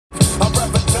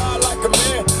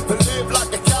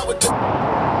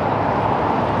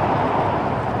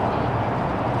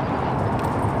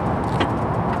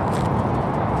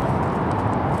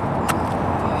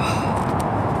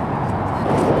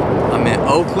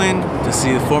Brooklyn to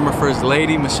see the former First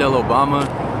Lady, Michelle Obama.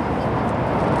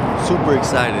 Super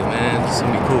excited, man. It's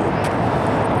gonna be cool.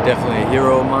 Definitely a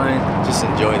hero of mine. Just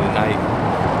enjoy the night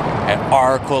at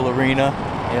Oracle Arena,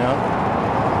 you know?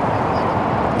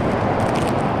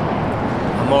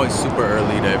 I'm always super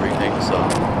early to everything, so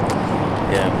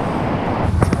yeah.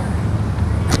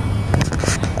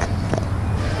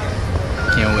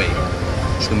 Can't wait.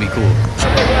 It's gonna be cool.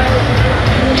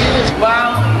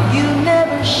 Wow, you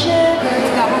never should.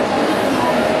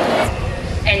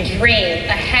 And dream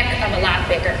a heck of a lot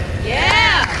bigger.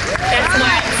 Yeah! That's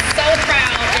why I'm so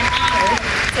proud and honored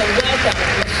to welcome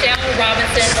Michelle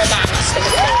Robinson Obama to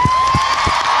the stage.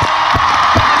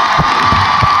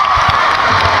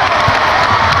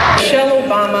 Michelle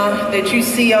Obama that you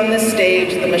see on this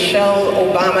stage, the Michelle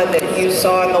Obama that you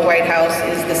saw in the White House,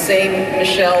 is the same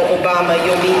Michelle Obama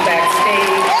you'll meet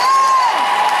backstage.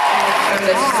 I'm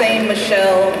the same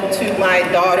Michelle to my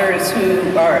daughters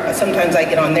who are, sometimes I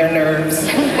get on their nerves.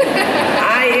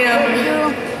 I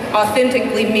am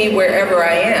authentically me wherever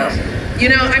I am. You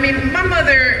know, I mean, my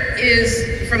mother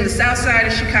is from the south side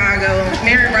of Chicago.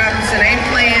 Mary Robinson ain't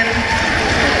playing.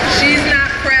 She's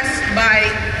not pressed by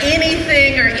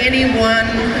anything or anyone.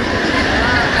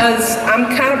 Because I'm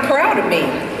kind of proud of me.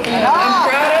 I'm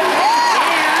proud of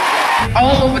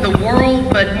all over the world,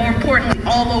 but more importantly,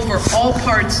 all over all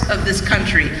parts of this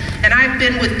country. And I've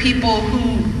been with people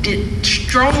who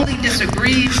strongly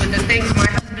disagreed with the things my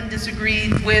husband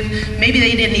disagreed with. Maybe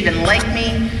they didn't even like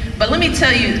me. But let me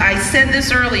tell you, I said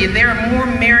this earlier, there are more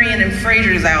Marion and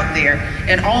Frasers out there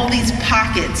in all these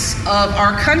pockets of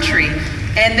our country.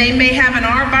 And they may have an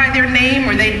R by their name,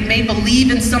 or they may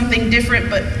believe in something different,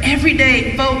 but every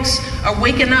day folks are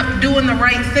waking up doing the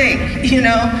right thing, you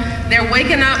know? They're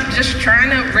waking up just trying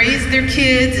to raise their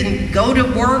kids and go to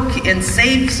work and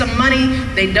save some money.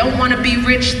 They don't want to be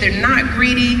rich, they're not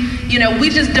greedy. You know, we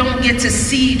just don't get to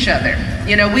see each other.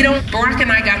 You know, we don't, Barack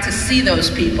and I got to see those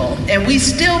people. And we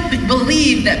still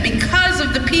believe that because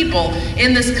of the people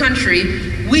in this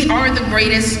country, we are the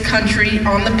greatest country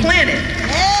on the planet.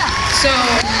 So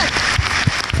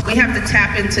we have to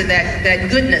tap into that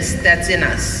goodness that's in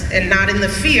us and not in the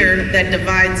fear that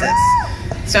divides us.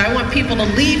 So I want people to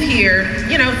leave here,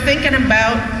 you know, thinking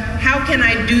about how can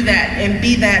I do that and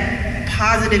be that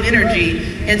positive energy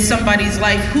in somebody's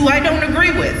life who I don't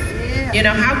agree with. You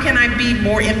know, how can I be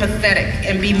more empathetic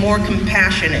and be more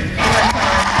compassionate?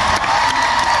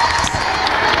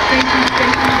 Thank you.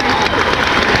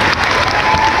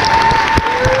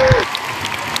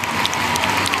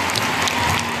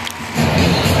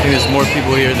 I think there's more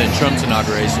people here than Trump's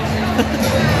inauguration.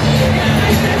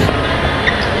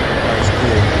 That was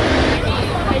cool.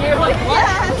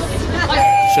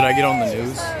 Should I get on the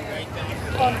news?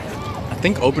 I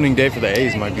think opening day for the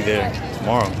A's might be there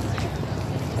tomorrow.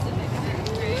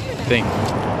 I think.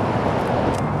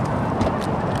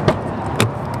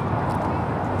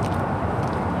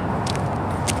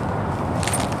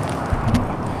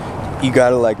 You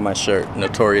gotta like my shirt,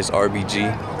 Notorious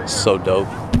RBG. So dope.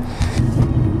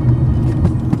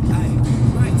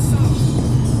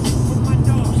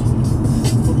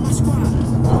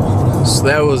 So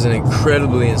that was an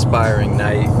incredibly inspiring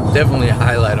night. Definitely a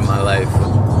highlight of my life.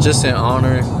 Just an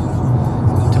honor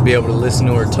to be able to listen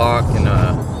to her talk and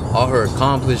all her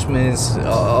accomplishments,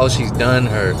 all she's done,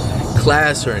 her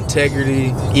class, her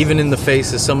integrity, even in the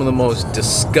face of some of the most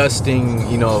disgusting,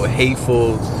 you know,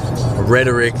 hateful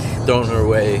rhetoric thrown her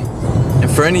way. And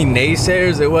for any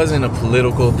naysayers, it wasn't a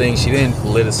political thing. She didn't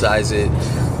politicize it.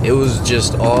 It was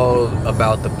just all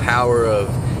about the power of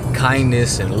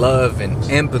kindness and love and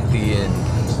empathy, and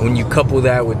when you couple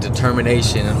that with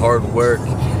determination and hard work,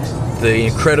 the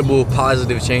incredible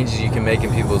positive changes you can make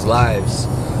in people's lives.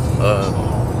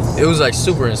 It was like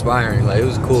super inspiring. Like, it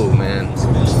was cool, man.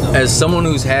 As someone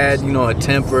who's had, you know, a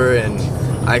temper, and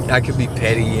I could be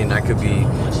petty and I could be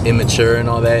immature and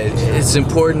all that, it's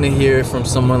important to hear from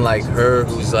someone like her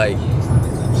who's like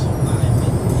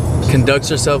conducts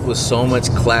herself with so much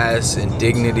class and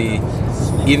dignity,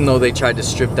 even though they tried to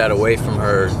strip that away from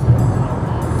her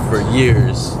for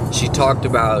years. She talked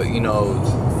about, you know,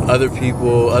 other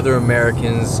people, other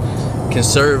Americans,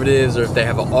 conservatives, or if they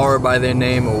have an R by their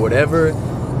name or whatever,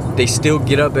 they still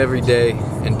get up every day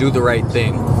and do the right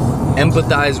thing.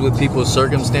 Empathize with people's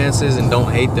circumstances and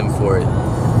don't hate them for it.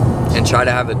 And try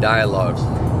to have a dialogue.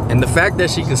 And the fact that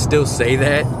she could still say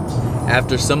that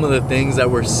after some of the things that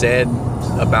were said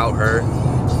about her,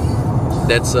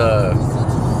 that's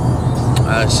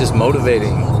it's just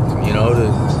motivating, you know,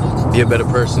 to be a better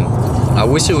person. I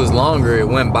wish it was longer. It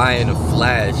went by in a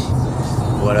flash.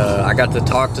 But I got to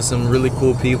talk to some really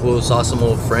cool people, saw some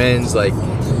old friends. Like,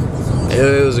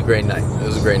 It was a great night. It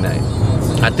was a great night.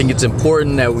 I think it's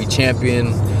important that we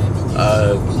champion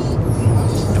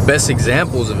the best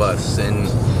examples of us, and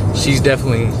she's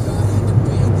definitely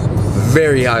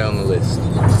very high on the list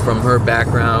from her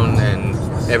background and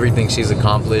everything she's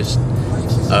accomplished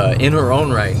in her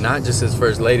own right, not just as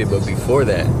First Lady, but before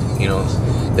that. You know,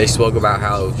 they spoke about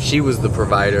how she was the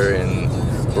provider and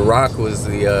Barack was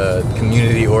the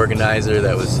community organizer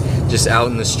that was just out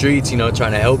in the streets, you know,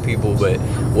 trying to help people, but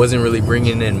wasn't really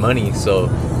bringing in money. So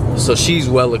she's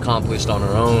well accomplished on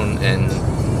her own, and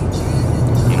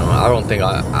you know, I don't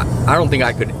think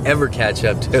I could ever catch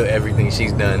up to everything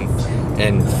she's done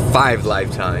in 5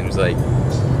 lifetimes. Like,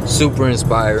 super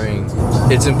inspiring.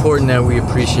 It's important that we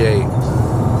appreciate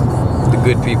the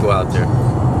good people out there,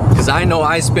 because I know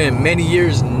I spent many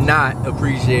years not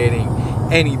appreciating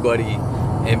anybody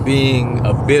and being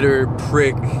a bitter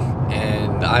prick,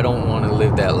 and I don't want to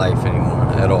live that life anymore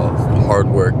at all. Hard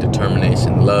work,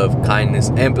 determination, love,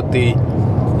 kindness, empathy,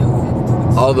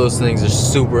 all those things are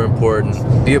super important.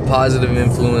 Be a positive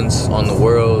influence on the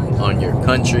world, on your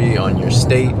country, on your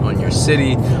state, on your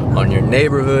city, on your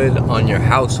neighborhood, on your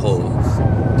household.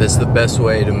 That's the best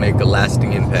way to make a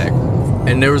lasting impact.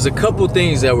 And there was a couple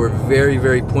things that were very,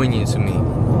 very poignant to me.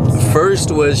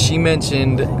 First was she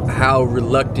mentioned how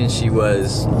reluctant she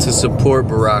was to support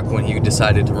Barack when he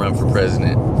decided to run for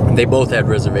president. They both had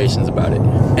reservations about it.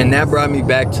 And that brought me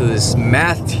back to this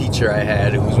math teacher I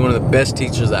had, who was one of the best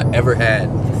teachers I ever had,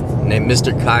 named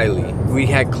Mr. Kiley. We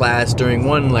had class during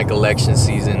one election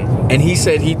season, and he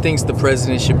said he thinks the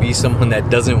president should be someone that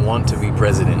doesn't want to be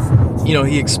president. You know,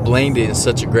 he explained it in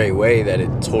such a great way that it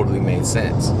totally made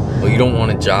sense. Well, you don't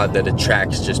want a job that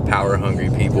attracts just power-hungry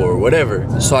people or whatever.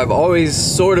 So I've always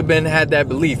sort of had that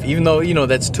belief, even though, you know,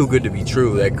 that's too good to be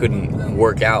true. That couldn't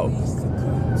work out.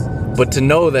 But to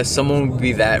know that someone would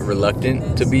be that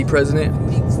reluctant to be president,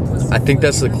 I think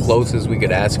that's the closest we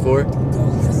could ask for.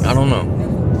 I don't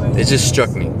know. It just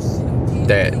struck me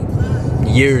that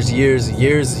years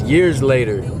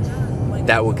later,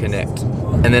 that would connect.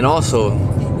 And then also,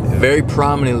 very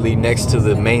prominently next to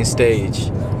the main stage,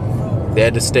 they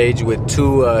had a stage with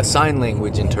 2 sign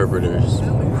language interpreters.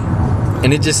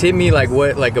 And it just hit me like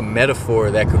a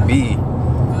metaphor that could be,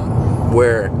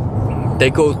 where they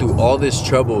go through all this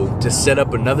trouble to set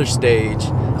up another stage,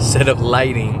 set up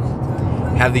lighting,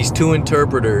 have these 2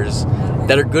 interpreters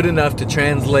that are good enough to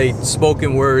translate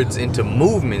spoken words into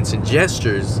movements and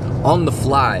gestures on the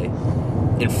fly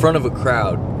in front of a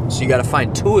crowd. So you gotta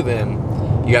find 2 of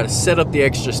them, you gotta set up the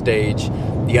extra stage,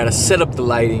 you gotta set up the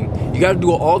lighting, you gotta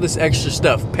do all this extra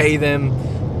stuff, pay them,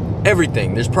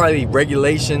 everything. There's probably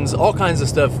regulations, all kinds of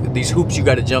stuff, these hoops you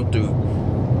gotta jump through,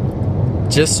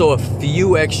 just so a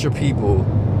few extra people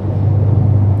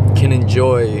can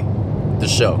enjoy the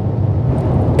show.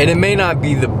 And it may not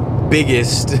be the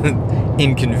biggest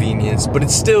inconvenience, but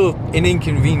it's still an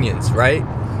inconvenience, right?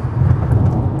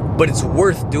 But it's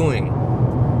worth doing.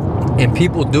 And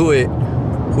people do it,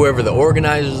 whoever the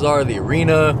organizers are, the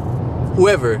arena,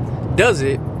 whoever does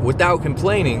it without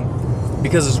complaining,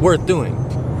 because it's worth doing.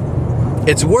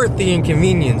 It's worth the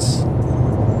inconvenience,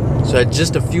 so that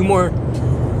just a few more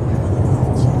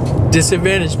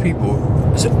disadvantaged people,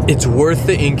 so it's worth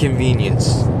the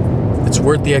inconvenience. It's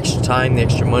worth the extra time, the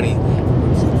extra money,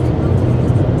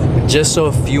 just so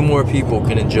a few more people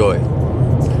can enjoy.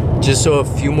 Just so a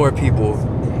few more people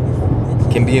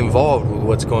can be involved with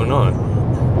what's going on.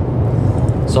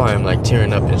 Sorry, I'm like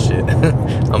tearing up and shit.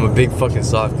 I'm a big fucking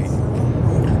softie.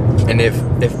 And if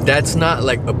that's not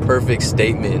like a perfect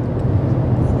statement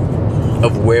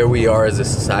of where we are as a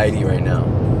society right now,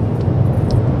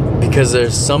 because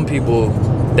there's some people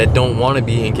that don't want to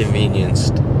be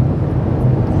inconvenienced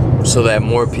so that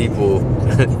more people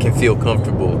can feel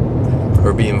comfortable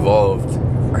or be involved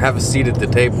or have a seat at the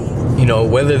table. You know,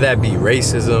 whether that be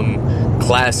racism,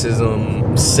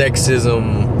 classism,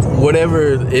 sexism,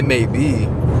 whatever it may be,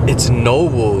 it's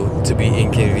noble to be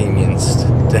inconvenienced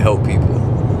to help people.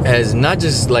 As not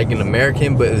just like an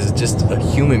American, but as just a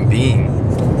human being,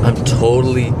 I'm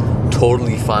totally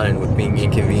fine with being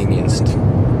inconvenienced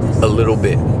a little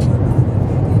bit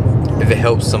if it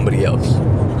helps somebody else.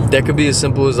 That could be as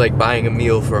simple as like buying a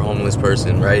meal for a homeless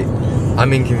person, right?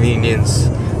 I'm inconvenienced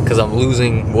because I'm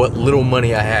losing what little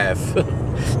money I have,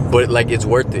 but like it's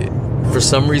worth it. For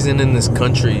some reason in this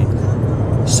country,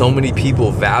 so many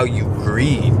people value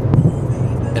greed,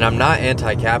 and I'm not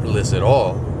anti-capitalist at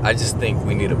all. I just think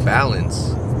we need a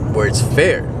balance where it's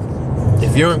fair.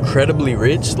 If you're incredibly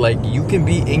rich, like you can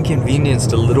be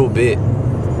inconvenienced a little bit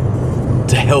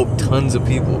to help tons of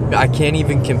people. I can't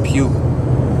even compute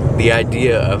the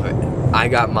idea of I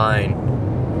got mine,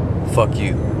 fuck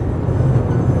you.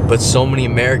 But so many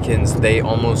Americans, they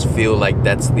almost feel like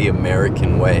that's the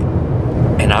American way.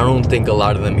 And I don't think a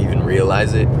lot of them even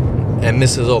realize it. And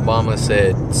Mrs. Obama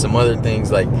said some other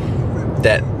things like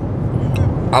that.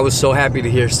 I was so happy to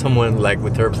hear someone like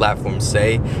with her platform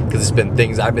say, because it's been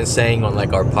things I've been saying on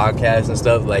like our podcast and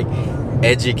stuff, like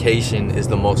education is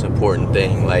the most important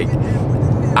thing. Like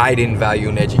I didn't value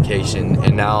an education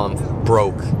and now I'm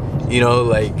broke, you know,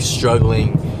 like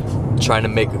struggling, trying to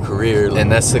make a career.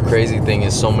 And that's the crazy thing,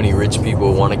 is so many rich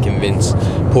people want to convince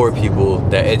poor people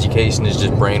that education is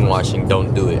just brainwashing,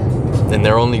 don't do it. And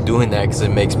they're only doing that because it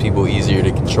makes people easier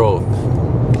to control.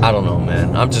 I don't know,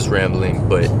 man. I'm just rambling,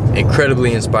 but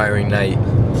incredibly inspiring night.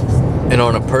 And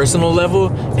on a personal level,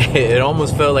 it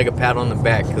almost felt like a pat on the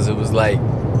back, because it was like,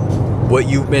 what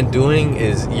you've been doing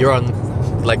is you're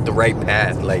on like the right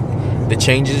path. Like the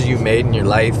changes you made in your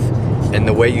life and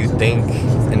the way you think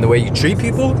and the way you treat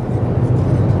people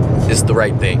is the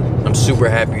right thing. I'm super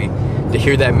happy to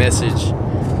hear that message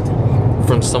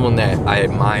from someone that I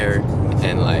admire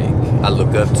and like I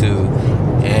look up to,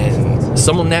 and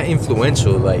someone that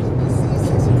influential. Like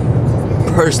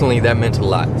personally, that meant a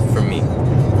lot for me,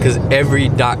 because every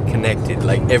dot connected,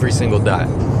 like every single dot.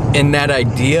 And that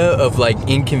idea of like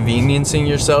inconveniencing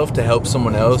yourself to help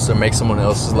someone else or make someone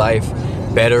else's life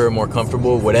better or more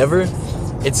comfortable, whatever,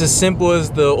 it's as simple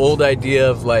as the old idea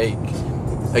of like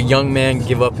a young man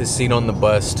give up his seat on the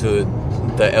bus to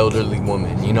the elderly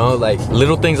woman, you know? Like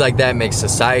little things like that make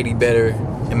society better.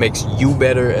 It makes you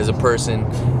better as a person.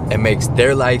 It makes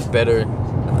their life better.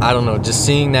 I don't know, just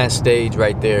seeing that stage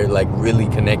right there like really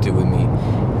connected with me.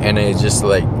 And it just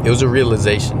like, it was a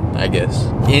realization, I guess.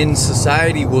 In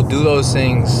society, we'll do those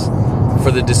things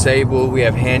for the disabled. We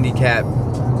have handicap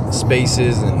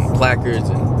spaces and placards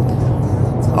and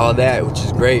all that, which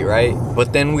is great, right?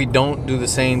 But then we don't do the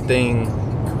same thing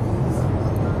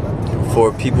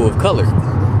for people of color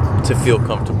to feel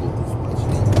comfortable.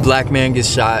 Black man gets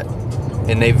shot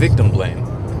and they victim blame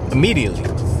immediately.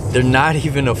 They're not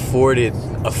even afforded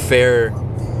a fair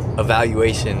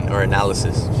evaluation or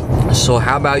analysis. So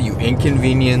how about you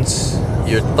inconvenience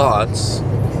your thoughts,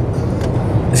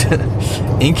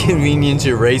 inconvenience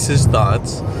your racist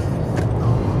thoughts,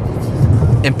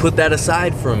 and put that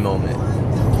aside for a moment.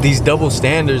 These double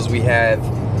standards we have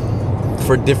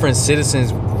for different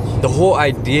citizens, the whole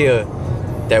idea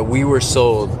that we were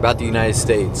sold about the United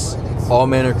States, all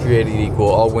men are created equal,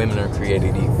 all women are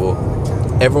created equal,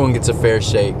 everyone gets a fair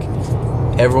shake,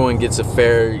 everyone gets a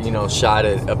fair, you know, shot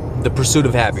at the pursuit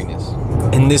of happiness.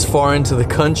 And this far into the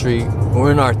country,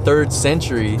 we're in our 3rd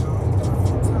century,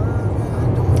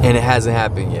 and it hasn't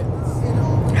happened yet.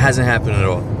 It hasn't happened at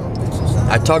all.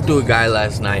 I talked to a guy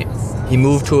last night. He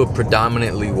moved to a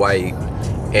predominantly white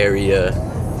area,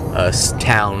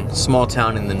 town, small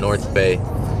town in the North Bay,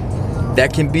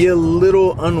 that can be a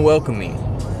little unwelcoming.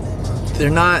 They're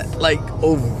not like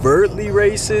overtly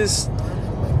racist,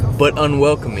 but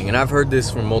unwelcoming. And I've heard this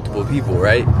from multiple people,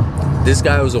 right? This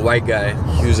guy was a white guy.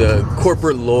 He was a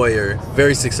corporate lawyer,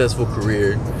 very successful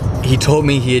career. He told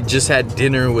me he had just had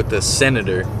dinner with a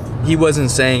senator. He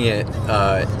wasn't saying it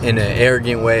in an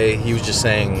arrogant way. He was just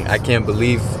saying, I can't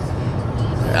believe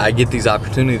I get these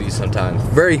opportunities sometimes.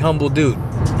 Very humble dude.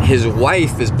 His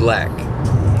wife is black.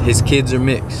 His kids are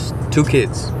mixed, 2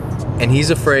 kids. And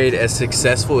he's afraid, as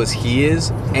successful as he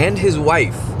is, and his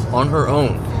wife on her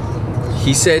own,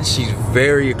 he said she's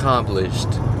very accomplished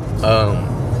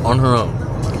on her own.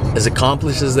 As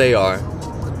accomplished as they are,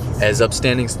 as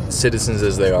upstanding citizens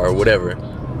as they are, whatever,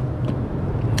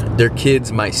 their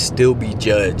kids might still be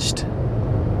judged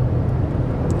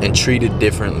and treated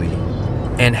differently.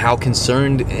 And how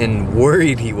concerned and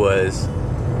worried he was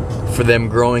for them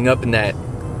growing up in that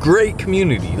great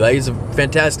community. Like, it's a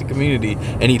fantastic community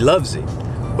and he loves it.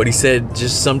 But he said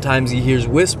just sometimes he hears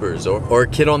whispers, or a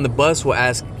kid on the bus will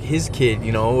ask his kid,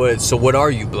 you know, so what are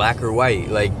you, black or white?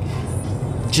 Like,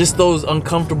 just those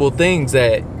uncomfortable things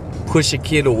that push a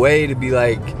kid away to be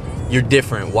like, you're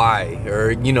different, why?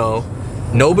 Or, you know,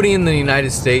 nobody in the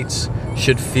United States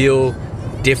should feel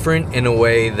different in a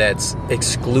way that's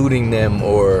excluding them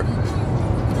or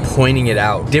pointing it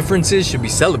out. Differences should be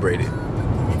celebrated.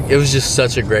 It was just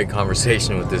such a great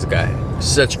conversation with this guy.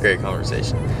 Such a great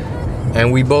conversation.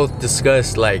 And we both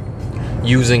discussed like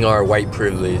using our white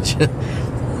privilege,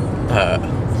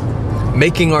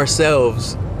 making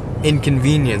ourselves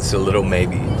inconvenienced a little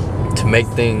maybe, to make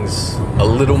things a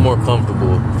little more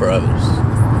comfortable for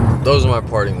others. Those are my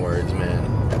parting words, man.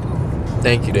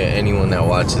 Thank you to anyone that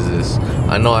watches this.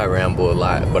 I know I ramble a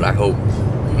lot, but I hope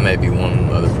maybe one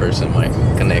other person might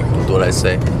connect with what I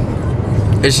say.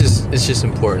 It's just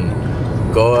important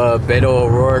Go Beto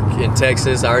O'Rourke in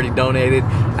Texas. I already donated.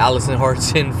 Allison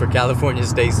Hartson for California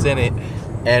State Senate.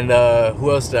 And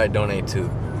who else did I donate to?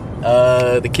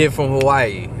 The kid from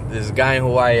Hawaii. There's a guy in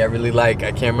Hawaii I really like.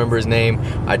 I can't remember his name.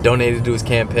 I donated to his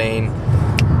campaign.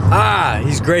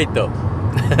 He's great though.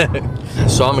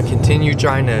 So I'm gonna continue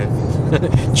trying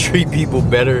to treat people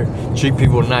better, treat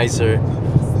people nicer,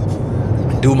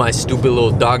 do my stupid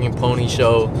little dog and pony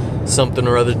show, something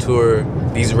or other tour,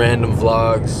 these random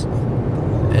vlogs,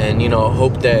 and you know,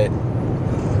 hope that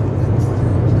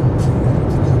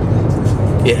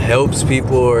it helps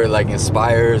people or like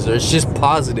inspires, or it's just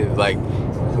positive, like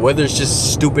whether it's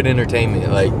just stupid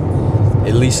entertainment, like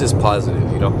at least it's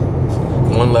positive, you know.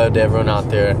 One love to everyone out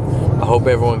there. I hope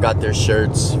everyone got their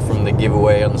shirts from the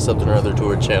giveaway on the Something or Other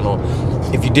Tour channel.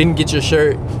 If you didn't get your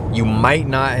shirt, you might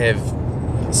not have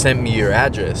sent me your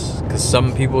address, because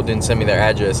some people didn't send me their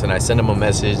address and I sent them a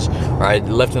message, or I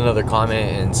left another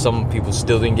comment and some people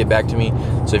still didn't get back to me.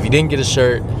 So if you didn't get a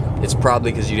shirt, it's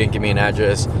probably because you didn't give me an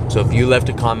address. So if you left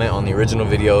a comment on the original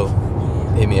video,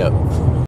 hit me up.